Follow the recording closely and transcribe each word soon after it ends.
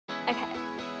Okay,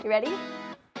 you ready?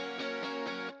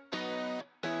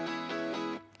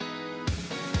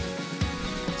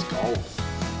 Let's go.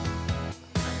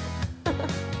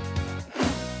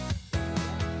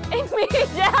 Immediate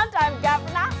downtime,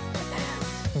 governor.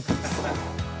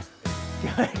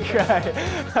 Great.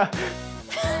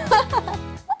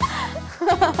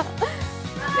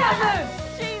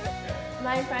 Jesus.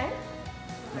 My friend.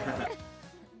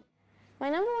 My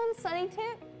number one study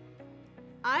tip?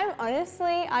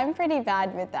 I'm pretty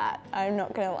bad with that. I'm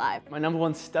not gonna lie. My number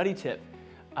one study tip,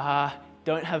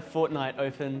 don't have Fortnite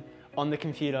open on the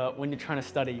computer when you're trying to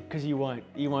study, because you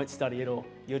won't study at all.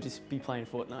 You'll just be playing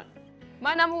Fortnite.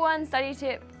 My number one study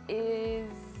tip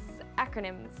is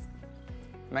acronyms.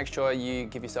 Make sure you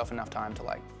give yourself enough time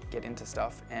to get into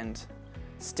stuff and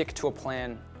stick to a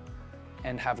plan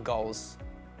and have goals,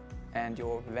 and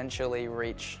you'll eventually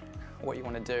reach what you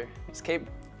want to do. Just keep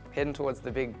heading towards the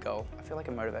big goal. I feel like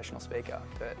a motivational speaker,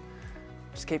 but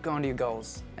just keep going to your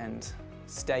goals and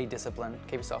stay disciplined.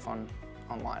 Keep yourself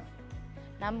online.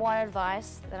 Number one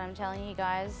advice that I'm telling you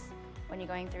guys when you're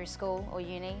going through school or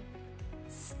uni,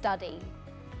 study.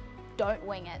 Don't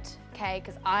wing it, okay?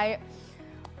 Because I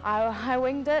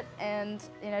winged it, and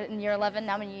in year 11,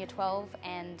 now I'm in year 12,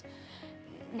 and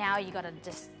now you gotta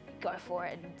just go for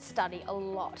it and study a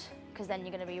lot, because then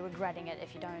you're gonna be regretting it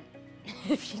if you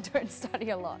don't study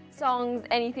a lot. Songs,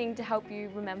 anything to help you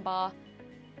remember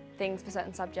things for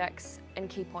certain subjects and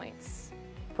key points.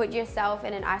 Put yourself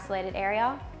in an isolated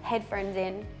area, headphones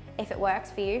in, if it works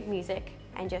for you, music,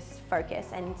 and just focus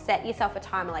and set yourself a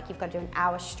timer, like you've got to do an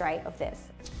hour straight of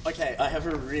this. Okay, I have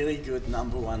a really good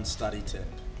number one study tip.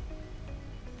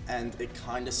 And it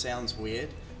kind of sounds weird,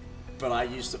 but I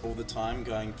used it all the time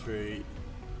going through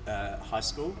high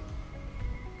school.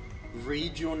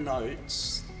 Read your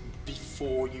notes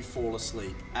before you fall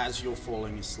asleep, as you're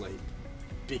falling asleep.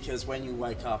 Because when you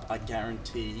wake up, I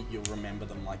guarantee you'll remember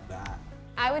them like that.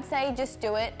 I would say just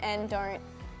do it and don't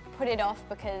put it off,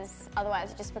 because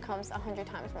otherwise it just becomes 100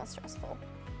 times more stressful.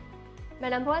 My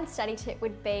number one study tip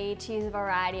would be to use a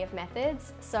variety of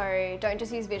methods. So don't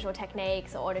just use visual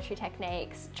techniques or auditory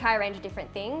techniques. Try a range of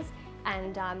different things,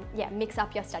 and mix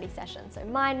up your study sessions. So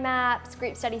mind maps,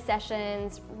 group study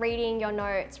sessions, reading your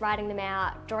notes, writing them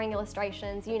out, drawing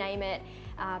illustrations, you name it.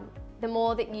 The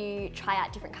more that you try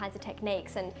out different kinds of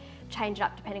techniques and change it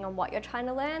up depending on what you're trying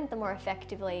to learn, the more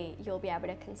effectively you'll be able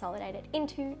to consolidate it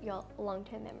into your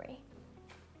long-term memory.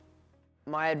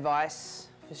 My advice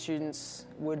for students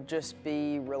would just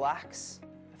be relax.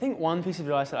 I think one piece of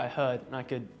advice that I heard, and I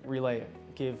could relay it,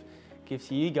 give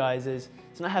to you guys, is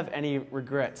to not have any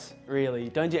regrets, really.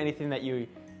 Don't do anything that you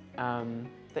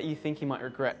think you might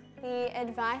regret. The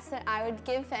advice that I would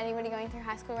give for anybody going through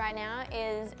high school right now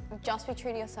is just be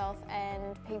true to yourself,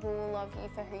 and people will love you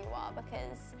for who you are,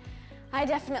 because I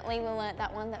definitely will learn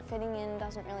that one, that fitting in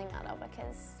doesn't really matter,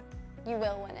 because you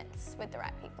will when it's with the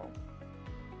right people.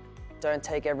 Don't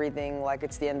take everything like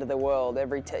it's the end of the world.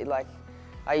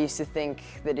 I used to think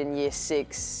that in year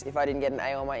 6, if I didn't get an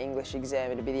A on my English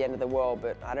exam, it'd be the end of the world,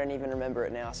 but I don't even remember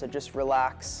it now. So just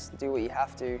relax, do what you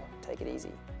have to, take it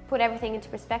easy. Put everything into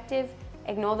perspective,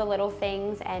 ignore the little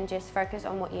things, and just focus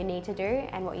on what you need to do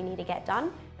and what you need to get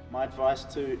done. My advice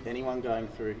to anyone going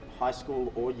through high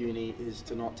school or uni is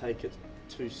to not take it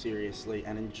too seriously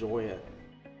and enjoy it.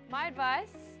 My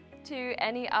advice to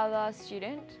any other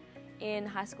student in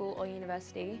high school or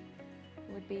university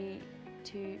would be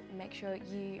to make sure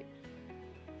you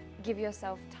give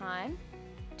yourself time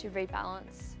to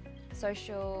rebalance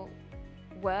social,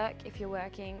 work if you're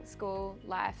working, school,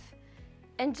 life,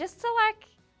 and just to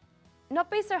not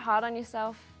be so hard on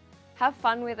yourself, have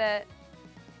fun with it,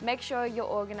 make sure you're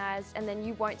organised, and then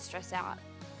you won't stress out.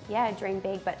 Yeah, dream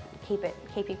big, but keep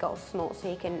your goals small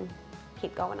so you can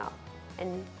keep going up,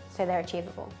 and so they're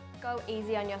achievable. Go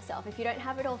easy on yourself. If you don't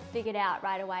have it all figured out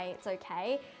right away, it's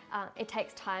okay. It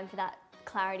takes time for that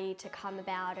clarity to come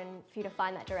about and for you to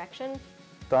find that direction.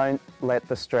 Don't let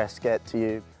the stress get to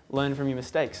you. Learn from your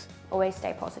mistakes. Always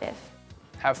stay positive.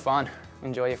 Have fun,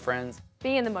 enjoy your friends.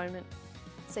 Be in the moment.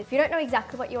 So if you don't know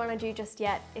exactly what you want to do just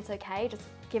yet, it's okay. Just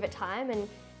give it time and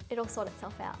it'll sort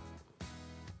itself out.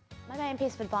 My main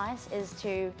piece of advice is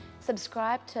to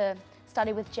subscribe to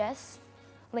Study With Jess,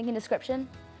 link in description.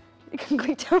 You can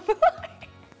click down below.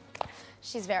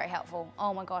 She's very helpful.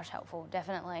 Oh my gosh, helpful,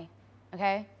 definitely.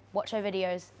 Okay? Watch her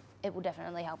videos, it will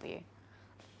definitely help you.